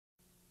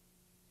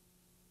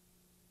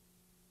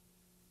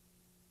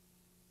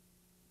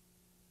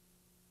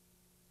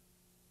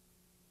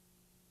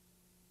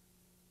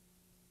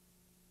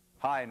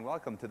Hi and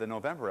welcome to the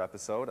November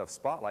episode of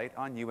Spotlight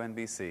on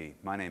UNBC.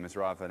 My name is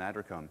Ruut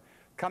Veenhoven.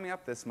 Coming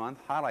up this month,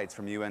 highlights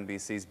from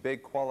UNBC's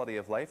big Quality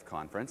of Life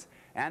conference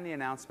and the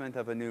announcement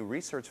of a new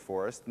research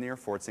forest near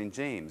Fort St.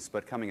 James.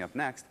 But coming up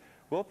next,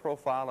 we'll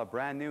profile a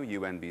brand new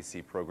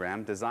UNBC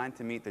program designed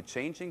to meet the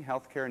changing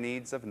healthcare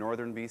needs of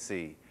Northern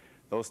BC.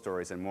 Those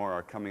stories and more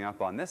are coming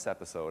up on this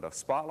episode of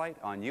Spotlight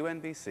on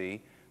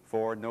UNBC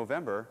for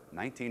November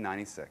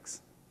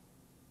 1996.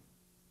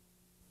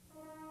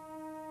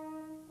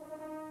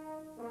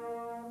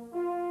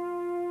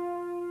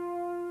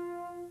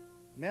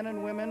 Men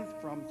and women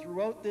from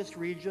throughout this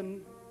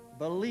region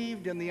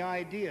believed in the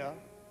idea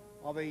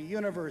of a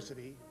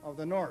university of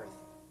the North.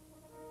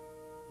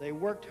 They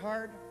worked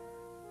hard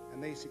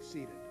and they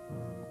succeeded.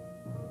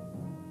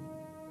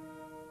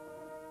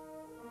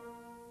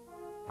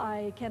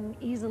 I can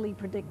easily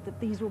predict that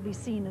these will be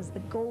seen as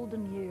the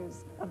golden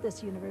years of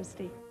this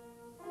university.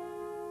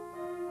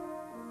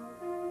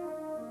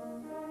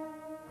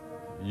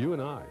 You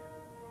and I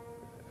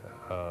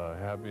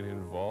have been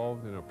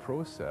involved in a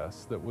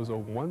process that was a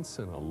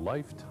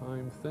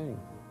once-in-a-lifetime thing.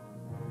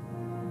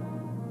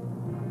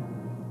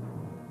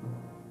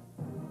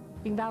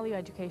 You can value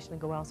education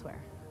and go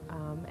elsewhere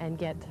and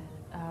get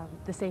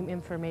the same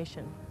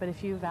information. But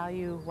if you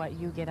value what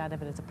you get out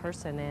of it as a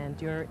person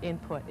and your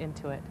input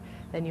into it,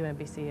 then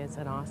UNBC is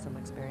an awesome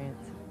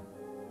experience.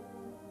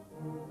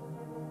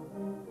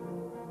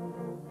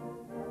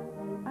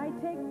 I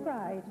take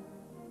pride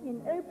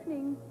in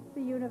opening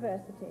the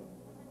university,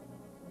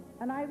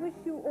 and I wish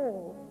you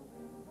all,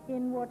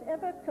 in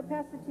whatever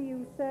capacity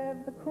you serve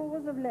the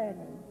cause of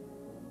learning,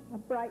 a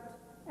bright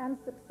and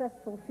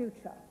successful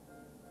future.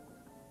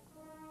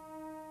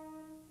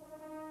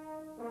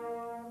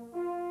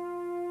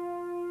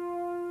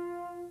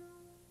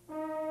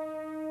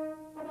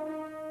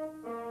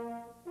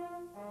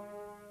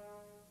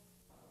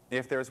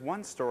 If there's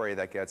one story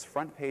that gets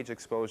front-page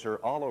exposure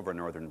all over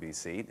Northern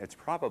BC, it's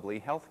probably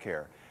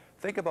healthcare.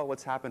 Think about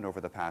what's happened over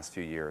the past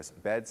few years.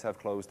 Beds have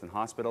closed in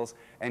hospitals,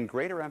 and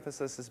greater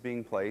emphasis is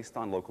being placed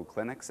on local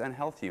clinics and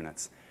health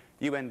units.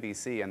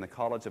 UNBC and the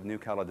College of New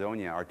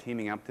Caledonia are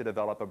teaming up to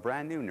develop a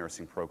brand new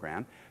nursing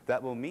program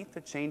that will meet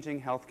the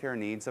changing healthcare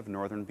needs of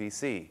Northern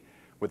BC.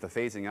 With the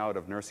phasing out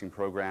of nursing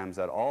programs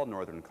at all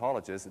northern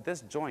colleges,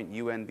 this joint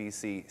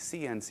UNBC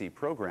CNC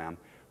program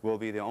will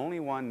be the only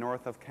one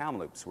north of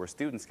Kamloops where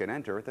students can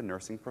enter the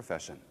nursing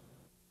profession.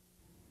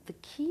 The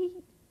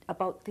key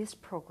about this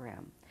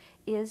program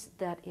is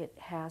that it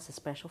has a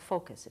special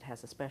focus. It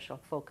has a special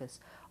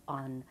focus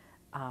on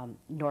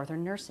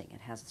northern nursing.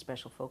 It has a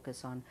special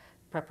focus on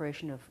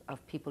preparation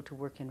of people to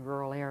work in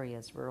rural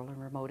areas, rural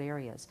and remote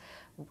areas,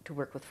 to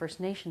work with First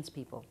Nations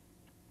people,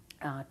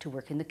 to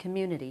work in the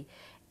community,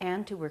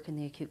 and to work in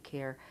the acute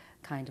care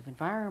kind of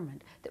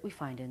environment that we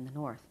find in the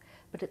north.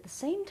 But at the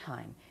same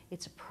time,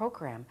 it's a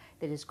program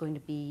that is going to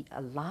be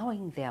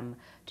allowing them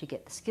to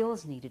get the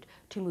skills needed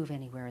to move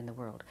anywhere in the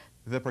world.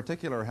 The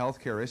particular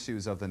healthcare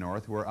issues of the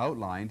North were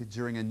outlined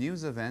during a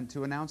news event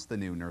to announce the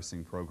new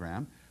nursing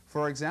program.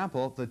 For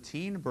example, the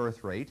teen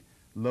birth rate,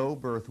 low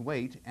birth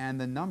weight, and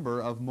the number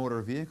of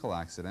motor vehicle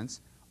accidents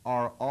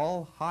are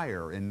all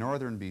higher in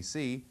Northern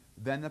BC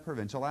than the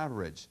provincial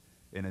average.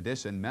 In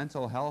addition,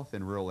 mental health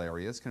in rural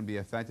areas can be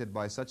affected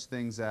by such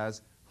things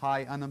as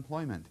high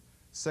unemployment,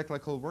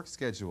 cyclical work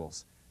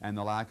schedules, and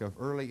the lack of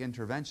early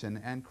intervention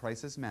and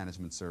crisis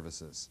management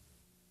services.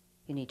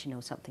 You need to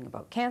know something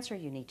about cancer,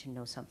 you need to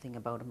know something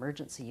about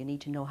emergency, you need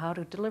to know how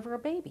to deliver a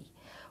baby.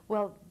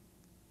 Well,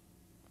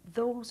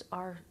 those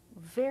are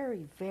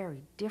very,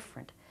 very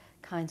different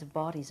kinds of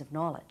bodies of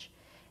knowledge.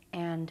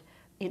 And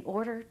in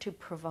order to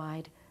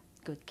provide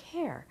good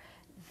care,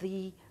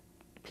 the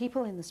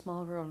people in the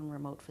small, rural, and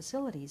remote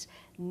facilities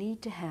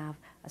need to have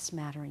a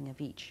smattering of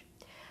each.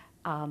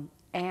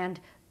 And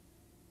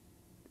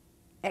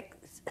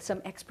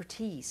some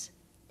expertise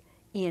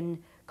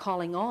in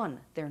calling on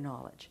their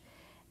knowledge.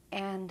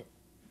 And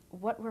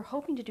what we're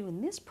hoping to do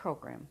in this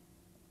program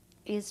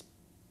is,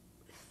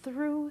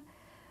 through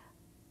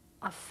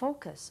a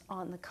focus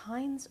on the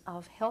kinds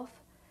of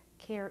health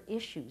care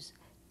issues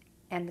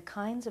and the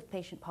kinds of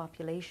patient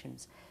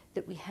populations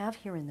that we have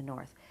here in the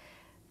North,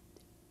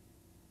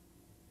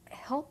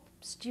 help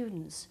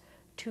students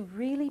to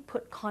really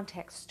put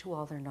context to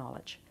all their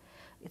knowledge.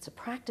 It's a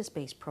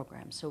practice-based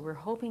program, so we're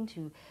hoping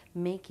to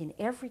make in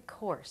every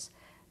course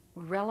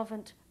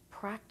relevant,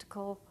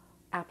 practical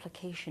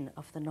application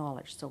of the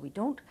knowledge. So we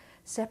don't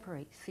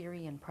separate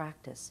theory and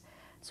practice,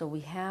 so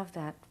we have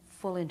that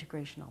full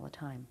integration all the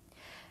time.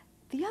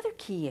 The other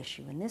key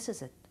issue, and this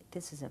is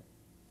a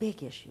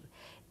big issue,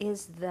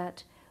 is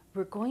that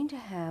we're going to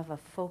have a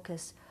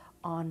focus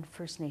on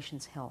First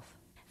Nations health.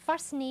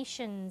 First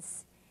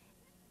Nations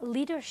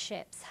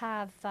leaderships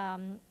have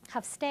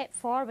stepped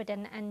forward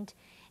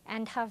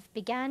and have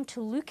begun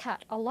to look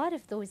at a lot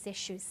of those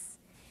issues.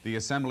 The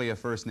Assembly of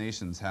First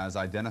Nations has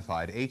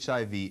identified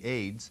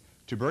HIV/AIDS,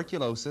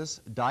 tuberculosis,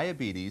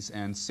 diabetes,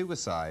 and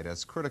suicide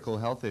as critical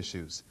health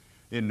issues.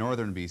 In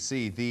Northern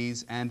BC,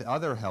 these and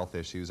other health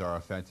issues are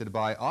affected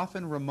by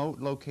often remote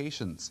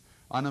locations,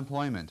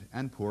 unemployment,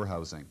 and poor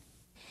housing.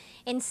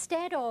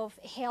 Instead of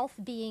health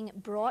being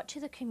brought to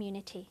the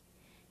community,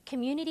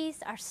 communities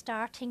are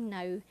starting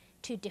now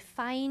to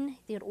define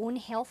their own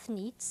health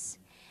needs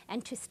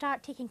and to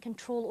start taking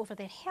control over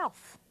their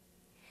health.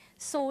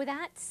 So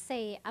that's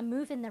a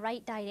move in the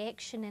right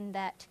direction, in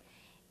that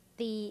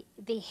the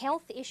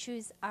health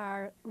issues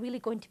are really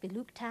going to be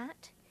looked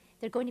at.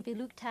 They're going to be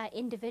looked at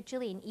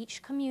individually in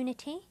each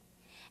community,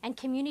 and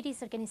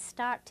communities are going to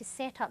start to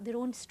set up their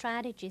own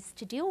strategies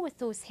to deal with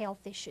those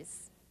health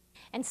issues.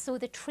 And so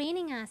the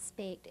training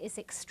aspect is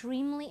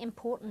extremely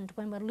important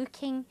when we're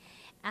looking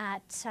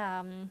at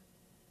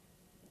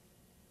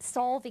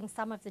solving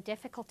some of the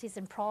difficulties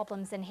and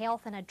problems in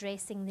health and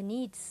addressing the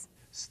needs.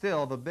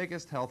 Still, the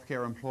biggest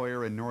healthcare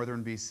employer in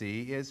northern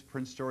BC is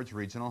Prince George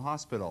Regional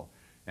Hospital.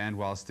 And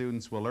while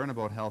students will learn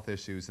about health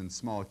issues in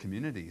small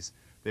communities,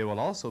 they will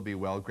also be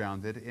well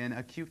grounded in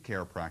acute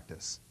care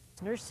practice.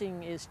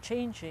 Nursing is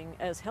changing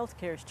as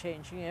healthcare is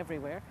changing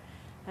everywhere,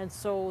 and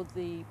so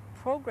the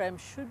program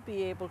should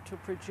be able to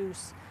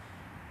produce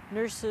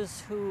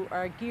nurses who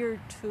are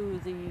geared to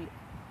the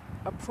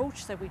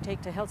approach that we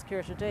take to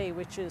healthcare today,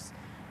 which is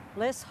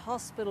less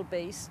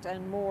hospital-based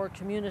and more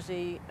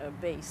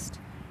community-based.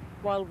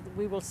 While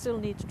we will still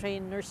need to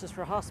train nurses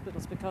for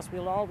hospitals, because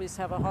we'll always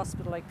have a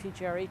hospital like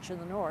PGRH in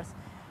the north,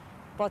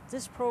 but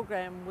this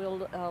program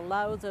will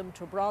allow them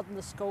to broaden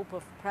the scope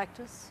of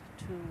practice,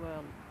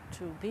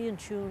 to be in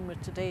tune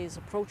with today's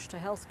approach to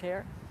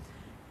healthcare,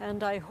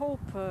 and I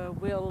hope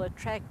will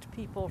attract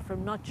people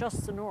from not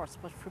just the north,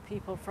 but for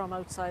people from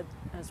outside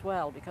as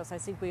well, because I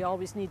think we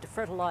always need to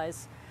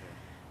fertilize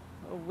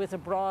with a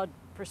broad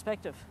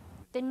perspective.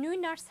 The new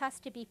nurse has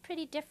to be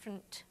pretty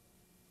different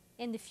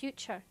in the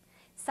future.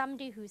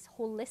 Somebody who's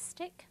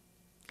holistic,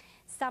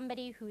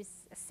 somebody who's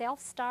a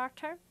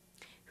self-starter,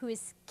 who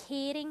is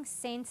caring,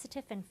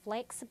 sensitive and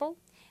flexible,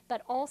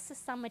 but also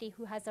somebody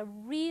who has a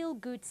real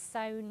good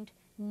sound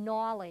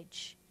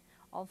knowledge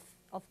of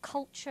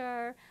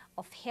culture,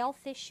 of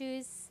health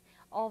issues,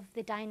 of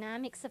the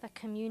dynamics of a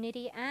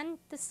community and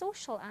the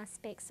social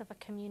aspects of a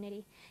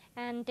community.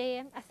 And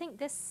I think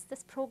this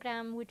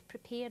program would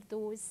prepare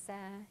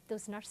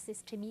those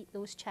nurses to meet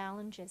those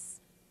challenges.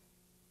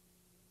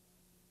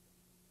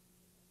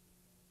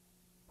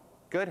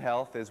 Good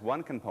health is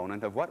one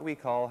component of what we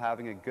call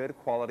having a good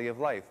quality of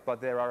life,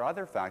 but there are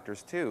other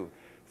factors too.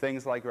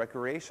 Things like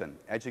recreation,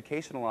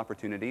 educational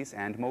opportunities,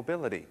 and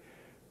mobility.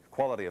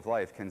 Quality of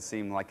life can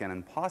seem like an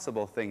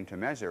impossible thing to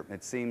measure.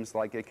 It seems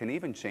like it can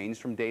even change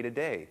from day to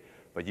day.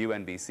 But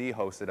UNBC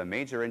hosted a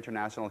major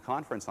international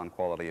conference on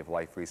quality of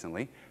life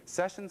recently.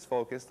 Sessions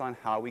focused on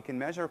how we can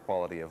measure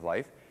quality of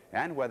life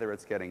and whether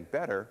it's getting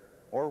better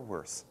or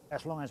worse.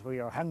 As long as we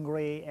are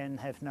hungry and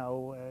have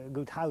no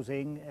good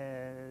housing,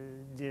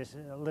 there's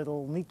a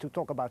little need to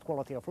talk about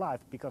quality of life,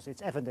 because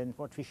it's evident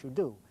what we should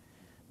do.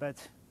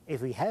 But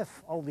if we have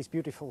all these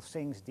beautiful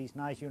things, these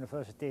nice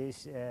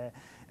universities,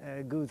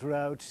 good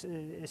roads,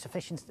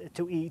 sufficient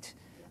to eat,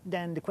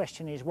 then the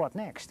question is what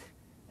next?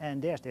 And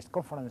there's this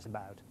conference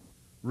about.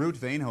 Ruut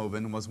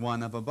Veenhoven was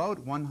one of about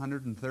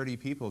 130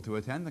 people to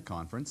attend the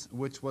conference,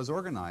 which was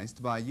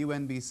organized by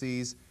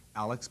UNBC's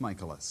Alex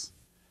Michalos.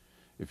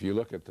 If you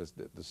look at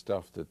the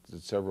stuff that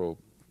several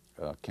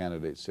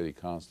candidate city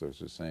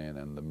councilors are saying,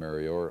 and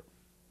the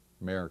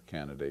mayor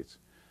candidates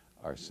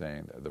are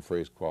saying, the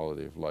phrase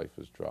quality of life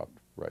has dropped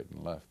right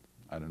and left.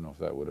 I don't know if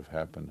that would have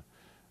happened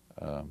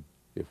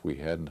if we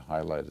hadn't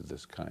highlighted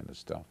this kind of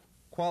stuff.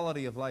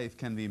 Quality of life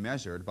can be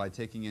measured by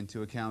taking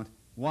into account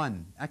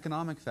 1.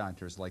 Economic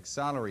factors like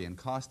salary and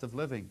cost of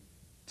living.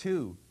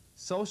 2.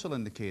 Social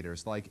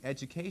indicators like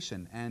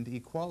education and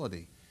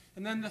equality.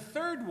 And then the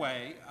third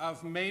way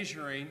of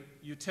measuring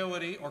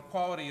utility or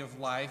quality of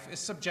life is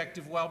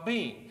subjective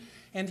well-being.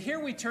 And here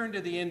we turn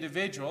to the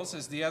individuals,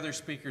 as the other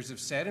speakers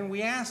have said, and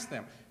we ask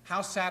them,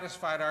 how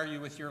satisfied are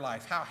you with your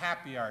life? How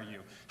happy are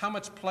you? How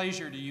much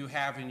pleasure do you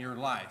have in your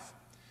life?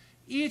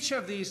 Each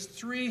of these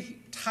three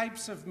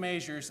types of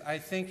measures, I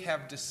think,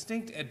 have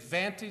distinct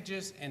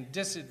advantages and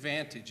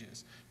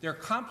disadvantages. They're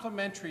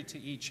complementary to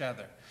each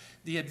other.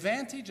 The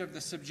advantage of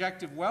the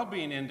subjective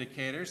well-being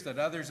indicators that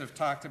others have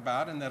talked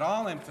about and that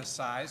all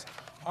emphasize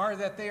are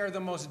that they are the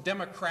most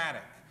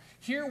democratic.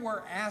 Here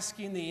we're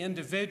asking the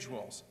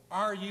individuals,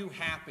 are you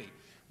happy?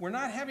 We're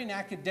not having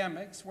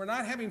academics, we're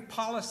not having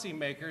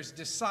policymakers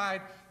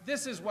decide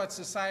this is what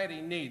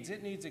society needs.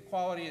 It needs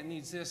equality, it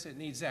needs this, it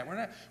needs that.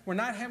 We're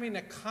not having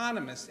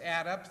economists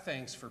add up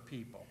things for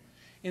people.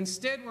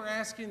 Instead, we're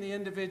asking the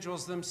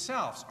individuals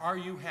themselves, are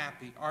you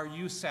happy? Are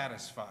you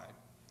satisfied?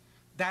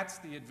 That's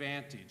the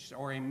advantage,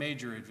 or a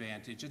major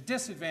advantage. A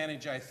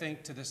disadvantage, I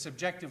think, to the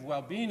subjective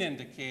well-being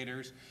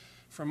indicators,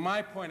 from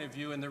my point of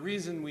view, and the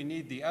reason we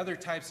need the other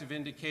types of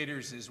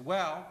indicators as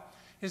well,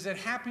 is that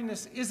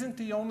happiness isn't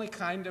the only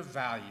kind of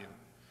value.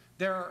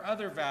 There are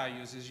other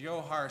values, as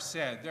Johar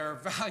said. There are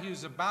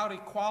values about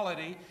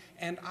equality,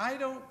 and I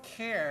don't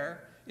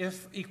care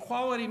if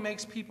equality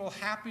makes people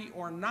happy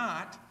or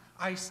not,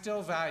 I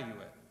still value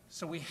it.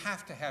 So we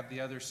have to have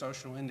the other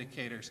social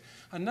indicators.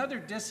 Another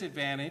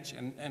disadvantage,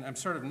 and I'm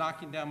sort of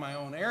knocking down my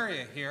own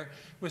area here,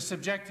 with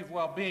subjective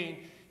well-being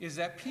is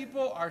that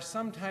people are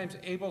sometimes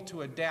able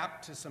to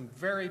adapt to some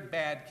very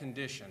bad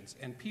conditions,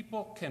 and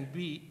people can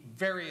be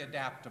very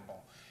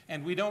adaptable.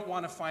 And we don't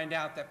want to find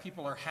out that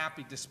people are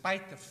happy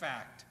despite the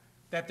fact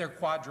that they're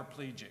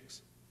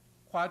quadriplegics.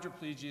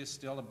 Quadriplegia is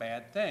still a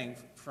bad thing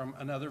from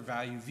another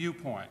value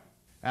viewpoint.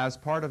 As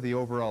part of the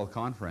overall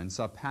conference,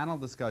 a panel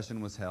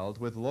discussion was held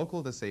with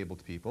local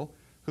disabled people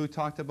who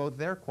talked about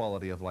their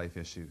quality of life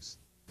issues.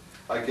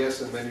 I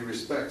guess in many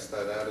respects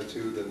that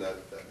attitude and that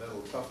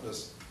mental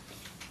toughness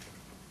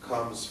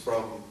comes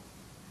from,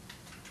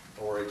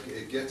 or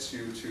it gets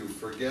you to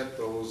forget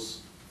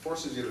those,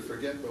 forces you to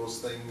forget those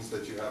things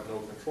that you have no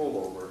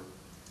control over,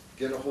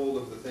 get a hold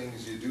of the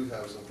things you do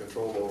have some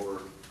control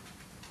over,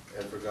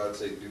 and for God's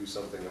sake do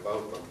something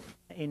about them.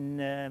 In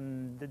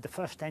the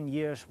first 10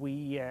 years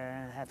we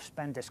have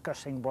spent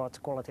discussing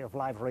what quality of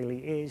life really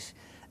is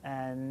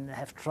and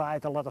have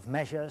tried a lot of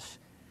measures,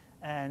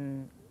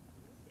 and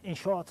in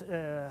short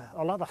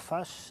a lot of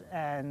fuss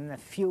and a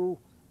few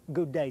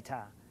good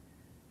data.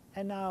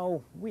 And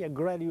now we are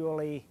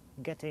gradually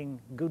getting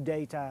good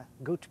data,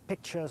 good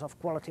pictures of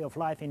quality of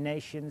life in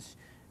nations,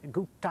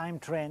 good time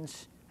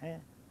trends.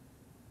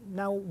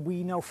 Now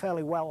we know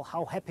fairly well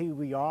how happy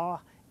we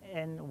are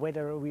and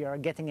whether we are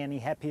getting any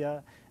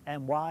happier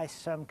and why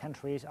some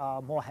countries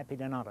are more happy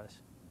than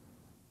others.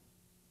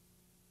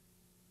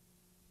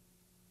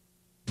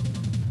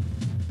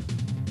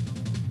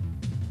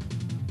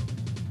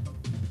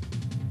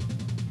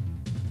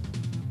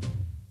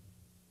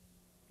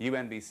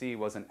 UNBC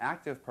was an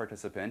active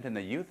participant in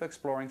the Youth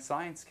Exploring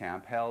Science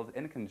Camp held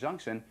in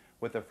conjunction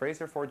with the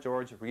Fraser Fort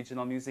George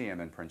Regional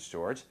Museum in Prince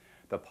George.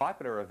 The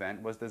popular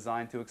event was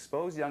designed to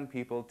expose young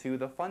people to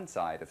the fun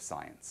side of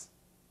science.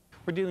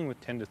 We're dealing with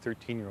 10 to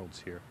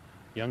 13-year-olds here,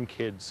 young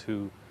kids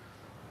who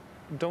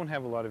don't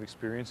have a lot of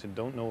experience and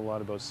don't know a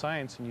lot about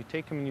science, and you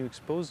take them and you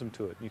expose them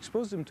to it. You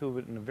expose them to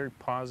it in a very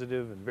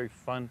positive and very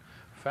fun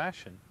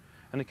fashion,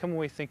 and they come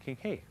away thinking,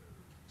 hey,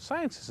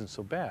 science isn't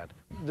so bad.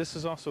 This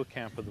is also a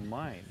camp of the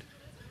mind,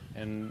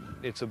 and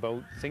it's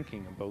about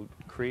thinking, about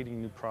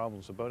creating new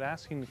problems, about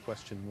asking the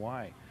question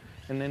why,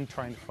 and then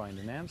trying to find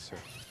an answer.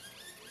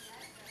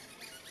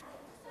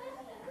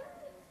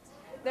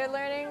 They're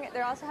learning,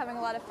 they're also having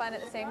a lot of fun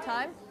at the same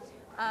time.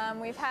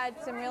 We've had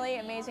some really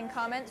amazing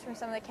comments from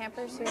some of the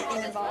campers who've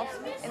been involved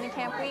in the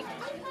camp week.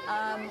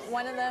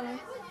 One of them,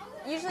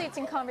 usually it's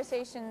in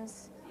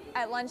conversations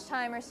at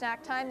lunchtime or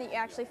snack time that you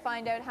actually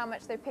find out how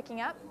much they're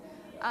picking up.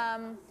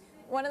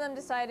 One of them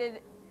decided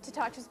to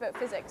talk to us about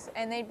physics,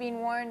 and they'd been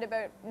warned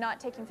about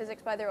not taking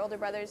physics by their older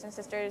brothers and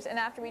sisters, and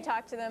after we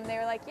talked to them, they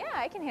were like, yeah,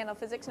 I can handle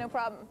physics, no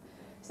problem.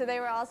 So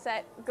they were all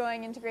set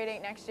going into grade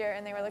 8 next year,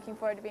 and they were looking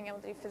forward to being able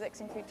to do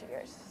physics in future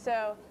years.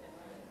 So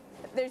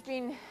there's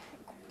been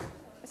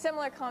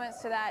similar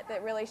comments to that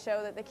that really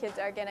show that the kids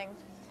are getting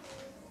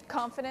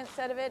confidence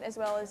out of it as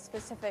well as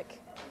specific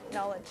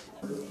knowledge.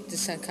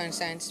 This kind of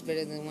science is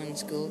better than one in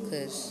school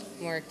because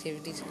more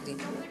activities to do.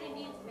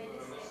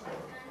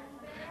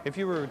 If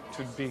you were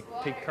to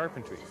take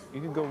carpentry,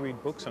 you could go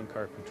read books on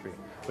carpentry,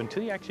 but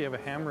until you actually have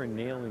a hammer and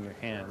nail in your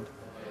hand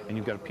and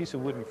you've got a piece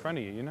of wood in front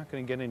of you, you're not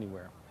going to get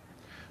anywhere.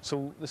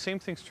 So the same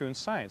thing's true in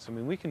science. I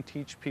mean, we can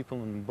teach people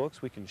in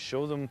books, we can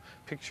show them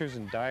pictures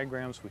and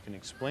diagrams, we can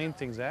explain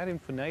things ad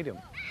infinitum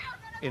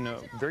in a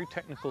very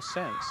technical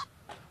sense.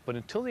 But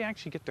until they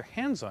actually get their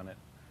hands on it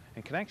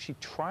and can actually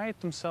try it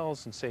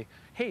themselves and say,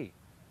 hey,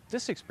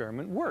 this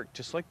experiment worked,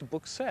 just like the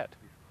book said.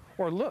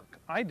 Or look,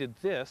 I did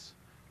this,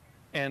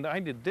 and I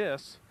did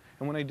this,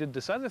 and when I did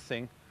this other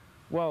thing,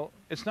 well,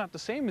 it's not the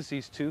same as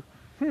these two.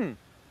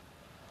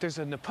 There's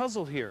a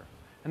puzzle here.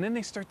 And then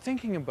they start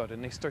thinking about it,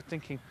 and they start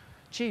thinking,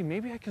 gee,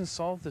 maybe I can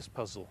solve this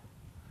puzzle,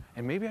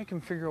 and maybe I can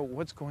figure out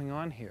what's going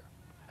on here.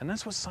 And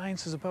that's what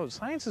science is about.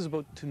 Science is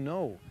about to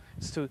know.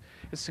 It's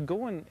to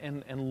go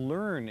and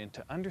learn and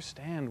to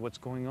understand what's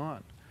going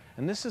on.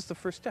 And this is the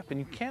first step. And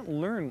you can't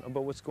learn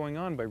about what's going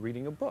on by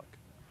reading a book.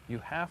 You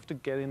have to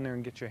get in there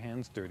and get your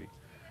hands dirty.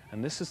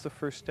 And this is the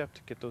first step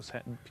to get those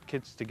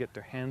kids to get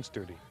their hands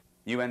dirty.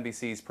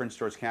 UNBC's Prince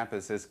George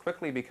campus is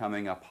quickly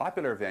becoming a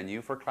popular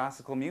venue for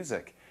classical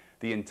music.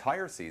 The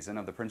entire season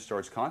of the Prince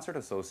George Concert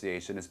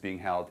Association is being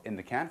held in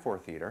the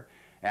Canfor Theatre,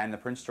 and the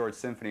Prince George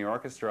Symphony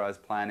Orchestra is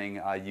planning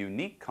a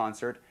unique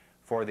concert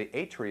for the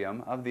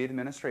atrium of the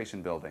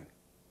administration building.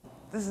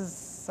 This is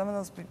some of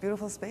those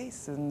beautiful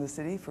space in the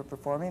city for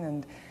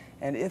performing,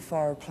 and if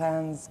our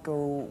plans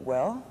go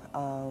well,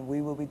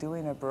 we will be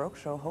doing a Baroque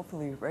show,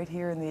 hopefully right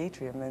here in the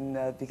atrium in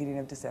the beginning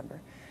of December.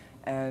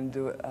 And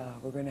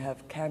we're going to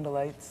have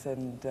candlelights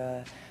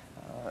and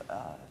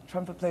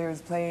trumpet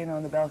players playing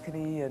on the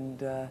balcony,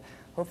 and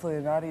hopefully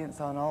an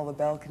audience on all the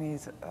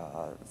balconies,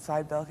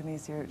 side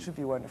balconies here. It should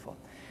be wonderful.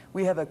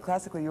 We have a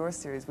Classically Yours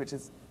series, which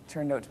has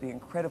turned out to be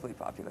incredibly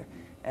popular.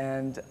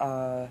 And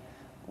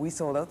we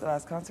sold out the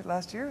last concert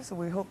last year, so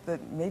we hope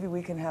that maybe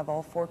we can have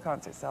all 4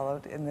 concerts sell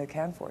out in the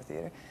Canfor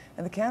Theatre.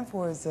 And the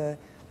Canfor is a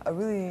a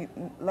really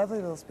lovely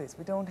little space.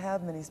 We don't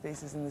have many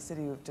spaces in the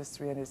city with just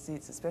 300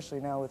 seats, especially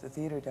now with the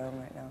theater down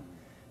right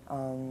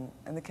now.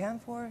 And the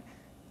Canfor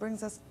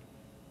brings us,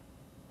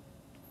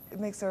 it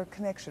makes our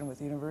connection with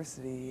the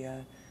university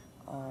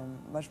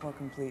much more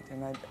complete,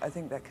 and I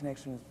think that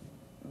connection is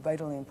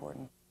vitally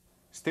important.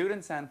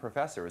 Students and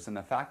professors in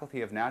the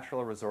Faculty of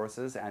Natural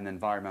Resources and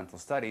Environmental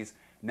Studies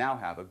now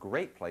have a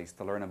great place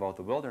to learn about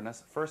the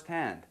wilderness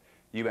firsthand.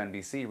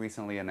 UNBC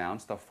recently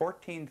announced a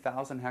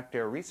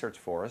 14,000-hectare research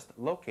forest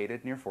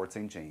located near Fort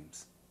St.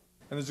 James.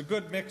 And there's a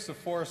good mix of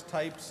forest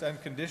types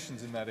and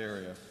conditions in that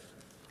area.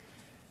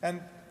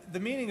 And the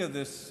meaning of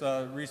this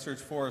research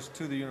forest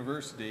to the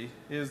university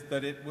is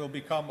that it will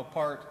become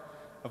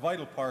a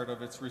vital part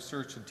of its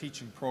research and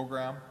teaching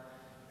program.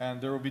 And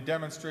there will be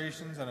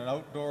demonstrations and an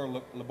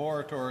outdoor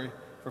laboratory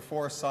for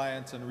forest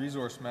science and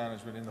resource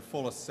management in the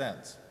fullest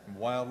sense, from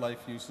wildlife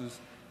uses,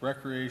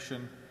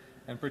 recreation,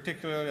 and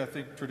particularly I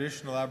think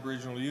traditional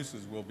Aboriginal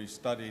uses will be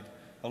studied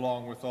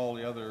along with all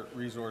the other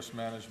resource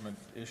management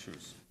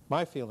issues.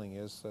 My feeling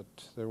is that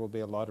there will be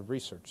a lot of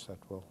research that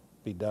will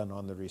be done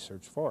on the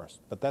research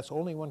forest, but that's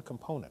only one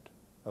component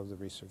of the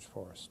research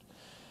forest.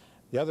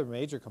 The other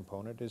major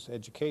component is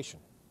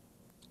education.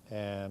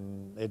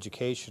 And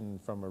education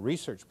from a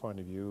research point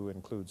of view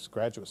includes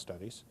graduate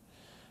studies.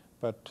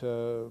 But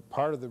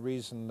part of the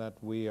reason that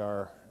we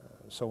are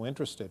so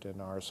interested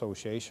in our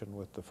association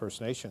with the First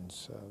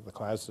Nations, the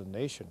Tl'ast'en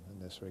Nation in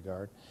this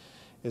regard,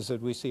 is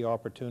that we see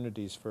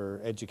opportunities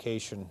for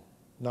education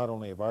not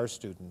only of our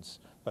students,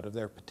 but of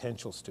their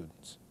potential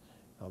students.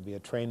 It'll be a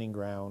training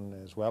ground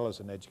as well as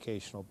an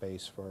educational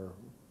base for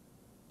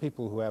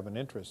people who have an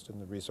interest in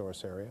the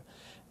resource area.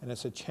 And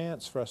it's a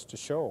chance for us to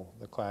show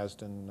the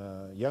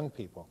Tl'ast'en young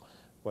people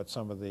what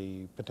some of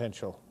the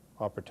potential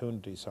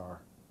opportunities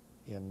are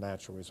in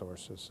natural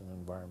resources and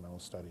environmental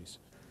studies.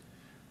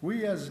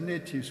 We as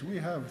natives, we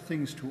have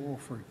things to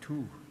offer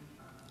too.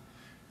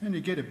 When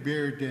you get a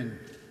bear den,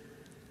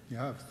 you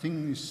have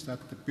things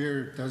that the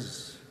bear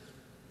does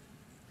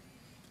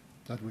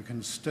that we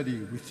can study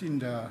within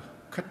the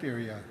cut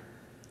area.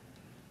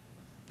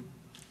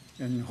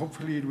 And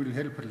hopefully it will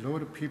help a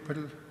lot of people,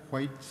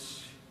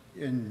 whites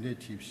and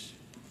natives.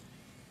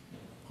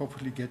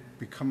 Hopefully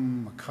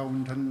become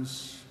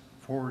accountants,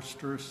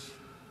 foresters,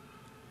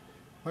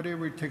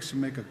 whatever it takes to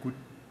make a good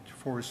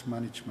forest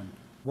management.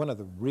 One of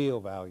the real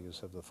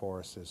values of the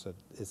forest is that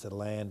it's a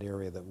land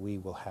area that we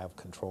will have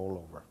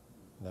control over.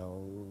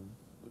 Now,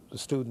 the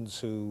students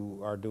who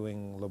are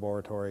doing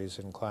laboratories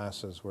in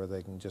classes where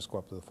they can just go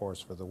up to the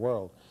Forest for the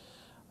World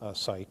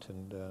site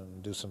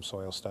and do some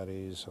soil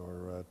studies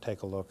or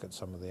take a look at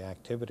some of the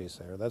activities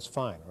there, that's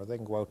fine. Or they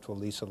can go out to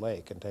Elisa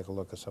Lake and take a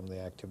look at some of the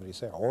activities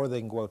there. Or they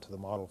can go out to the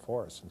model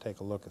forest and take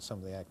a look at some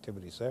of the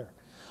activities there.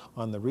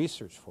 On the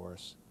research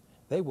forest,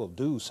 they will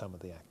do some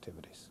of the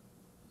activities.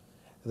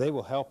 They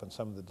will help in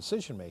some of the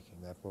decision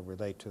making that will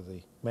relate to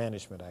the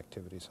management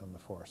activities on the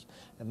forest.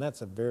 And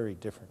that's a very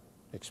different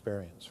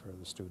experience for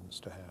the students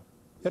to have.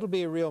 It'll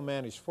be a real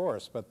managed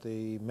forest, but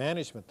the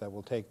management that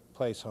will take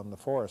place on the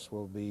forest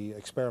will be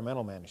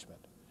experimental management.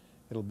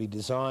 It'll be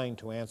designed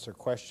to answer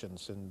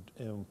questions and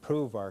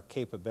improve our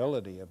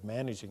capability of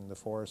managing the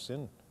forests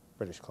in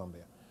British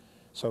Columbia.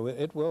 So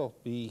it will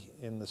be,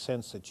 in the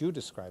sense that you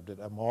described it,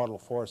 a model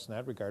forest in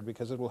that regard,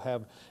 because it will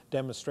have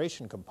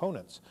demonstration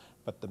components.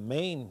 But the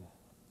main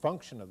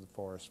function of the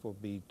forest will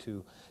be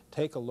to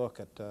take a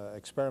look at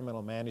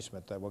experimental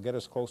management that will get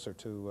us closer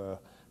to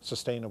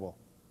sustainable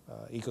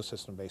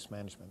ecosystem-based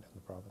management in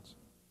the province.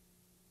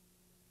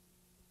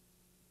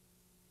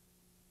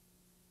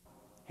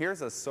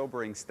 Here's a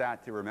sobering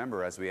stat to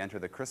remember as we enter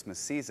the Christmas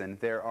season.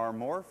 There are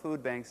more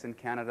food banks in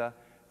Canada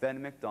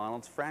than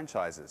McDonald's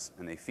franchises,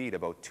 and they feed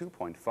about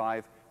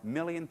 2.5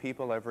 million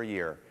people every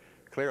year.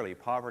 Clearly,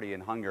 poverty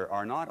and hunger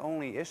are not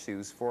only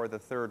issues for the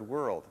third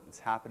world. It's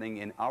happening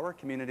in our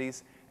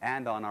communities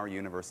and on our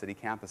university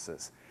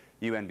campuses.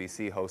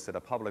 UNBC hosted a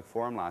public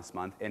forum last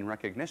month in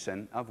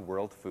recognition of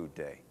World Food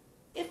Day.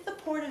 If the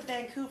Port of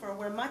Vancouver,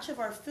 where much of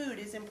our food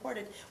is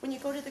imported, when you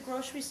go to the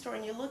grocery store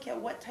and you look at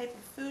what type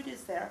of food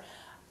is there,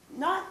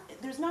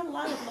 there's not a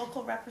lot of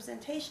local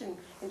representation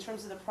in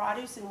terms of the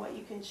produce and what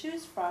you can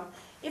choose from.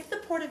 If the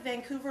Port of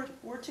Vancouver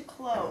were to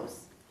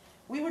close,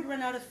 we would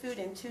run out of food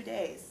in 2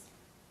 days.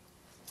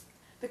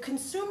 The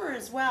consumer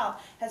as well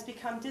has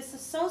become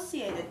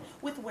disassociated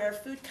with where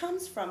food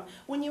comes from.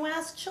 When you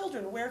ask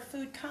children where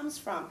food comes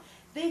from,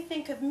 they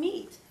think of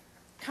meat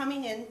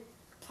coming in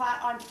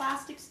on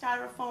plastic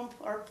styrofoam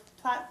or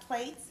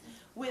plates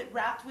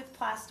wrapped with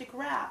plastic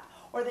wrap,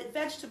 or that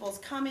vegetables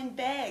come in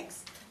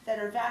bags that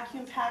are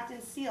vacuum packed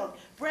and sealed.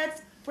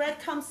 Bread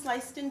comes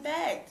sliced and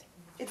bagged.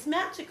 It's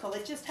magical,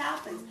 it just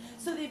happens.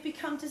 So they've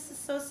become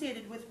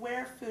disassociated with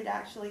where food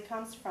actually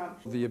comes from.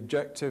 The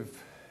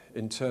objective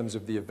in terms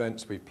of the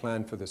events we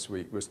planned for this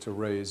week was to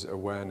raise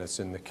awareness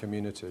in the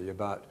community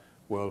about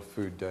World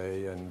Food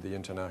Day and the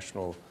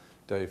International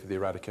Day for the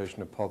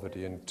Eradication of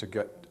Poverty, and to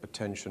get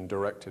attention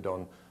directed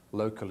on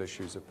local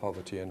issues of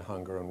poverty and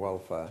hunger and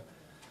welfare.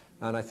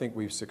 And I think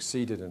we've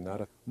succeeded in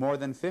that. More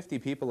than 50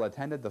 people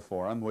attended the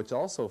forum, which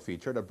also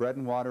featured a bread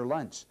and water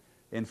lunch.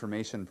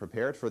 Information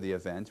prepared for the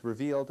event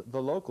revealed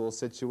the local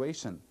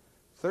situation.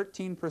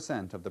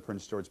 13% of the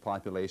Prince George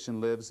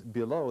population lives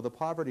below the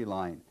poverty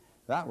line.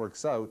 That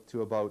works out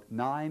to about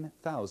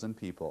 9,000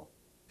 people.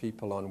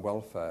 People on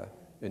welfare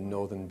in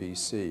northern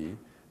BC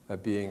are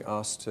being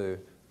asked to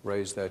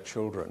raise their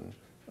children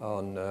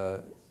on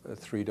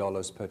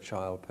 $3 per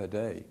child per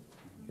day,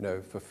 you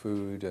know, for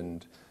food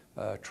and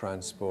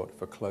transport,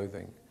 for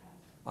clothing.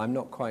 I'm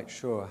not quite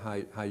sure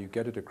how you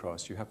get it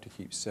across. You have to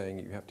keep saying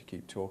it, you have to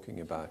keep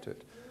talking about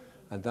it.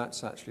 And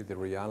that's actually the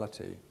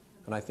reality.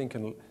 And I think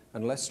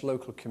unless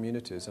local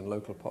communities and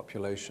local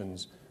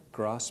populations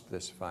grasp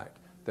this fact,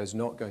 there's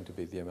not going to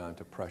be the amount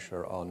of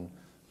pressure on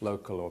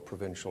local or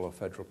provincial or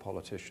federal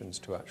politicians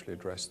to actually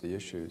address the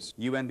issues.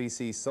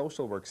 UNBC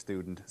social work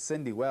student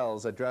Cindy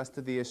Wells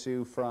addressed the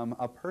issue from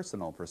a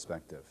personal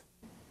perspective.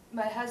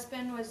 My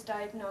husband was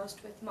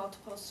diagnosed with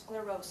multiple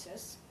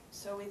sclerosis,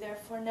 so we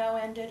therefore now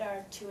ended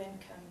our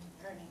two-income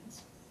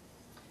earnings.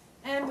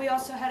 And we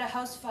also had a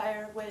house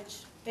fire, which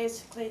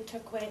basically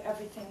took away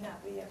everything that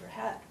we ever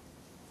had.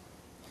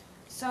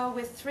 So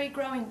with 3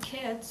 growing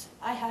kids,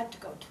 I had to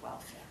go to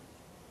welfare.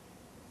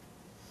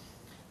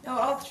 Now,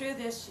 all through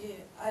this year,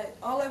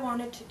 all I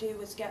wanted to do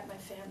was get my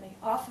family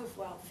off of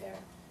welfare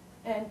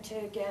and to,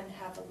 again,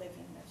 have a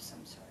living of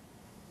some sort.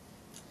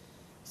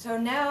 So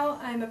now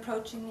I'm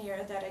approaching the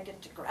year that I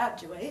get to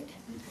graduate.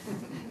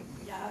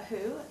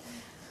 Yahoo!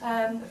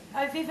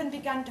 I've even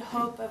begun to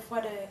hope of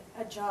what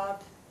a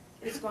job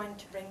is going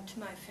to bring to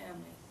my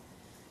family.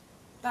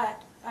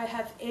 But I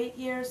have 8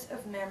 years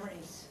of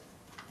memories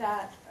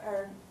that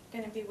are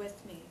going to be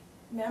with me.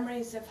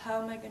 Memories of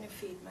how am I going to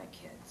feed my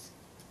kids?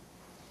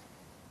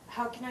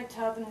 How can I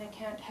tell them they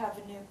can't have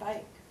a new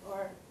bike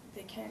or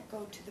they can't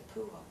go to the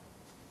pool?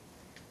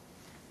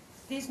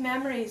 These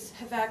memories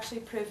have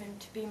actually proven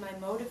to be my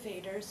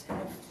motivators and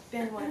have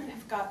been what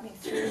have got me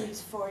through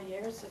these 4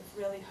 years of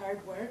really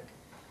hard work.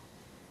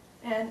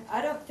 And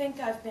I don't think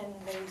I've been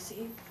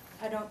lazy.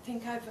 I don't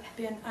think I've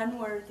been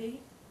unworthy.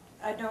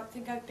 I don't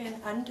think I've been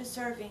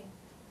undeserving.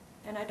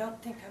 And I don't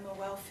think I'm a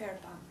welfare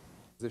bum.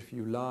 If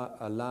you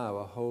allow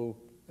a whole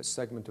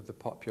segment of the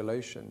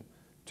population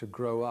to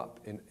grow up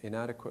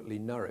inadequately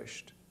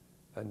nourished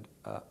and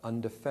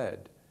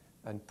underfed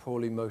and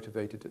poorly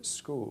motivated at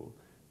school,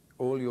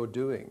 all you're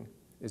doing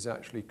is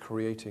actually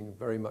creating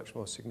very much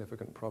more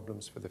significant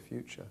problems for the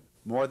future.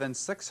 More than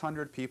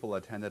 600 people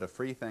attended a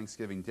free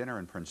Thanksgiving dinner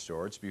in Prince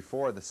George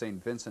before the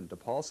St. Vincent de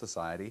Paul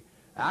Society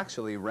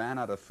actually ran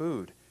out of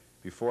food.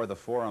 Before the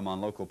Forum on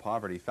Local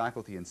Poverty,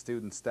 faculty and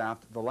students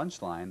staffed the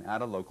lunch line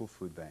at a local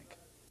food bank.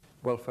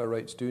 Welfare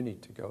rates do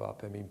need to go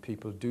up. I mean,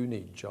 people do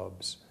need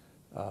jobs.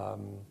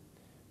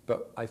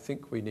 But I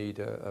think we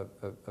need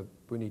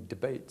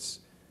debates.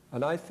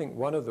 And I think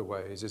one of the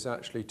ways is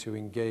actually to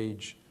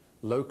engage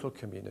local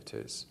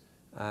communities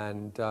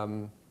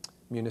and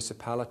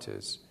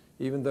municipalities,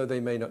 even though they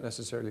may not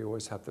necessarily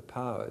always have the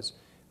powers.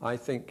 I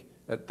think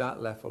at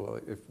that level,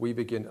 if we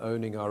begin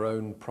owning our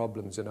own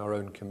problems in our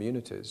own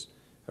communities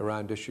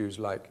around issues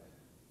like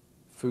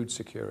food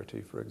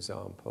security, for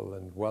example,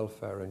 and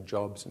welfare and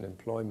jobs and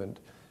employment,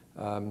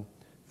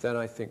 then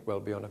I think we'll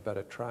be on a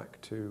better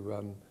track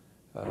to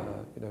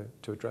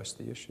to address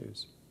the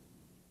issues.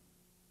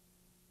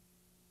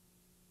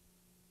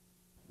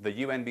 The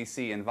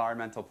UNBC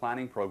Environmental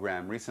Planning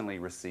program recently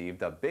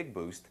received a big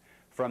boost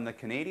from the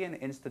Canadian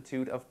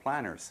Institute of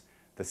Planners.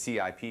 The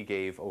CIP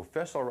gave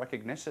official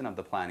recognition of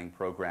the planning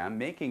program,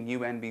 making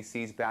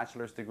UNBC's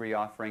bachelor's degree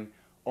offering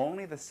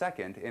only the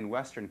second in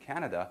Western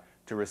Canada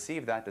to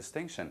receive that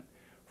distinction.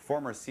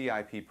 Former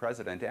CIP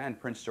president and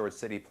Prince George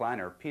City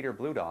planner Peter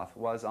Bloodoff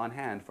was on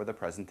hand for the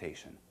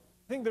presentation.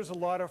 I think there's a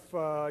lot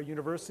of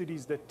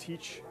universities that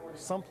teach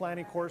some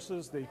planning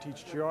courses, they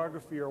teach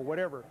geography or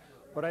whatever,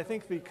 but I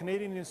think the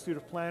Canadian Institute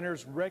of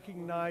Planners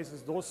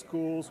recognizes those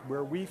schools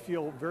where we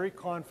feel very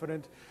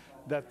confident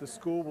that the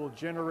school will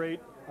generate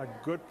a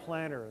good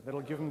planner, that'll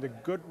give them the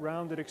good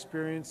rounded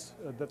experience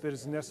that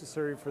is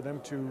necessary for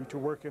them to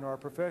work in our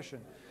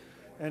profession.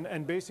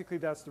 And basically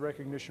that's the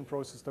recognition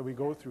process that we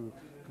go through.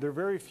 They're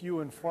very few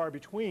and far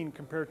between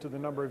compared to the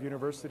number of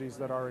universities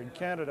that are in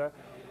Canada,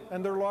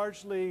 and they're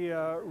largely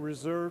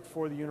reserved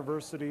for the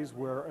universities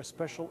where a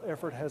special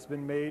effort has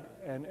been made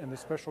and the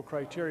special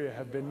criteria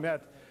have been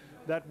met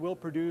that will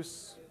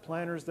produce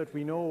planners that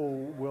we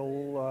know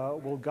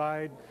will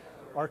guide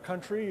our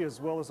country as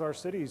well as our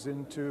cities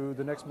into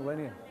the next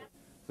millennium.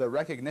 The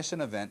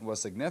recognition event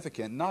was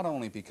significant not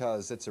only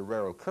because it's a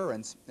rare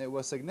occurrence, it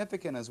was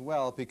significant as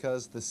well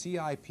because the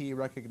CIP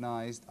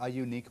recognized a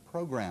unique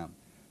program.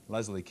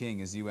 Leslie King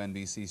is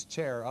UNBC's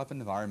Chair of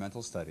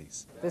Environmental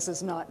Studies. This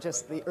is not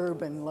just the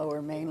urban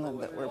Lower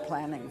Mainland that we're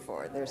planning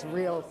for. There's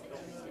real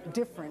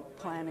different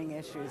planning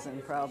issues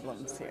and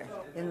problems here.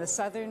 In the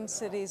southern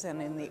cities and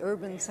in the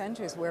urban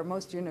centers where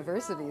most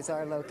universities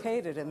are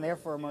located and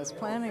therefore most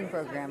planning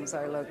programs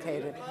are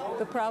located,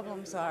 the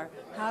problems are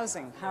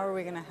housing. How are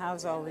we going to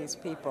house all these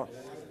people?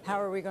 How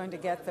are we going to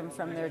get them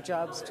from their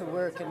jobs to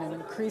work in an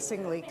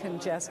increasingly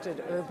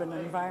congested urban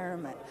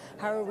environment?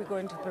 How are we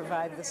going to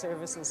provide the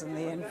services and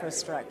the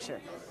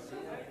infrastructure?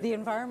 The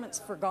environment's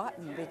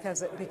forgotten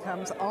because it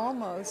becomes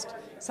almost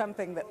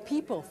something that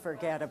people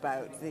forget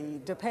about. The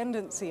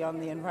dependency on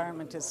the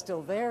environment is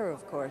still there,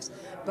 of course,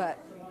 but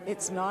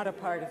it's not a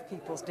part of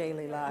people's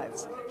daily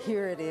lives.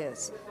 Here it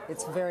is.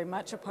 It's very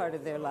much a part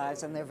of their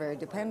lives, and they're very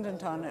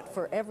dependent on it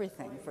for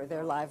everything, for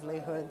their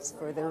livelihoods,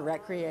 for their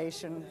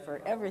recreation, for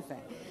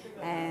everything.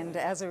 And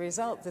as a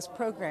result, this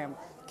program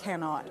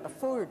cannot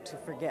afford to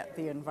forget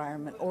the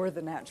environment or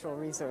the natural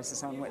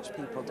resources on which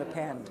people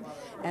depend.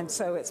 And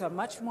so it's a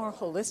much more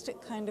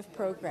holistic kind of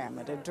program.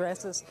 It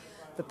addresses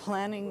the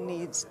planning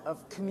needs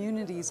of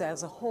communities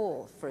as a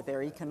whole for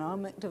their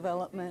economic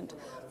development,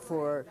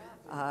 for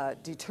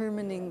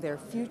determining their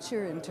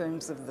future in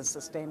terms of the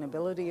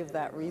sustainability of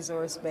that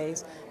resource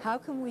base. How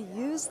can we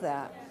use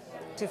that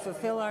to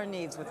fulfill our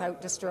needs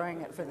without destroying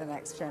it for the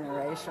next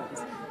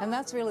generations? And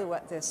that's really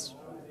what this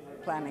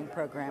planning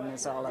program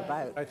is all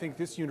about. I think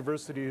this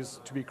university is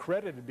to be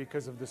credited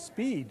because of the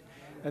speed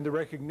and the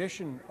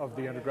recognition of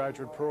the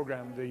undergraduate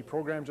program. The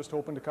program just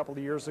opened a couple of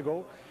years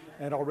ago,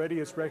 and already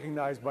it's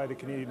recognized by the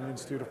Canadian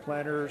Institute of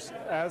Planners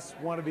as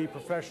one of the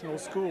professional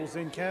schools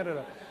in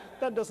Canada.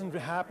 That doesn't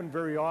happen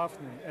very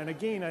often, and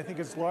again, I think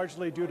it's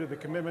largely due to the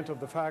commitment of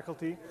the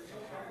faculty.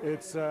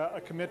 It's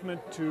a commitment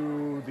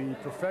to the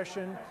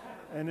profession,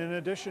 and in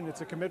addition,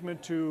 it's a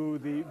commitment to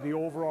the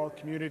overall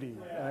community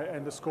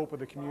and the scope of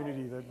the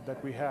community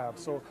that we have.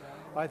 So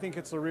I think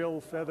it's a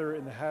real feather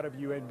in the hat of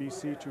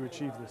UNBC to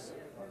achieve this.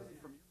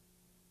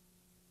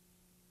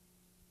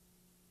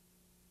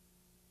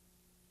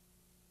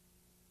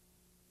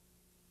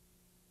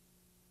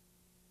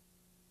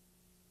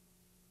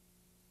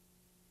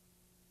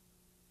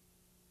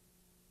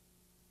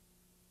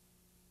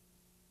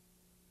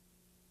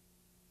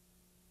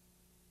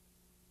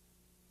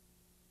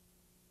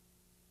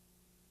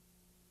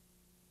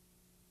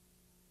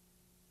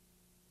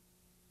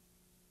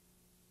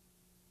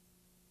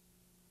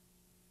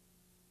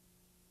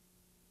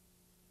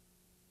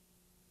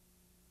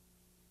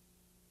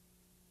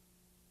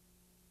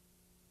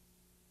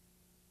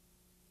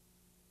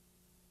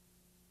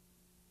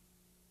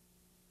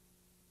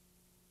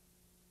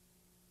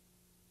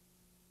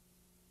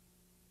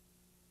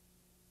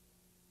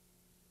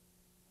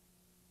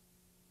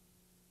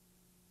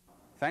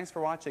 Thanks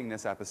for watching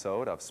this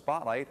episode of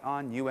Spotlight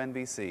on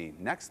UNBC.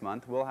 Next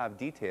month, we'll have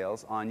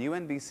details on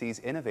UNBC's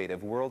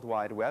innovative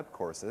worldwide web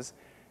courses,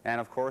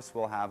 and of course,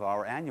 we'll have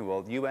our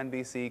annual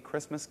UNBC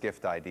Christmas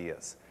gift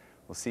ideas.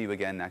 We'll see you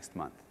again next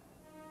month.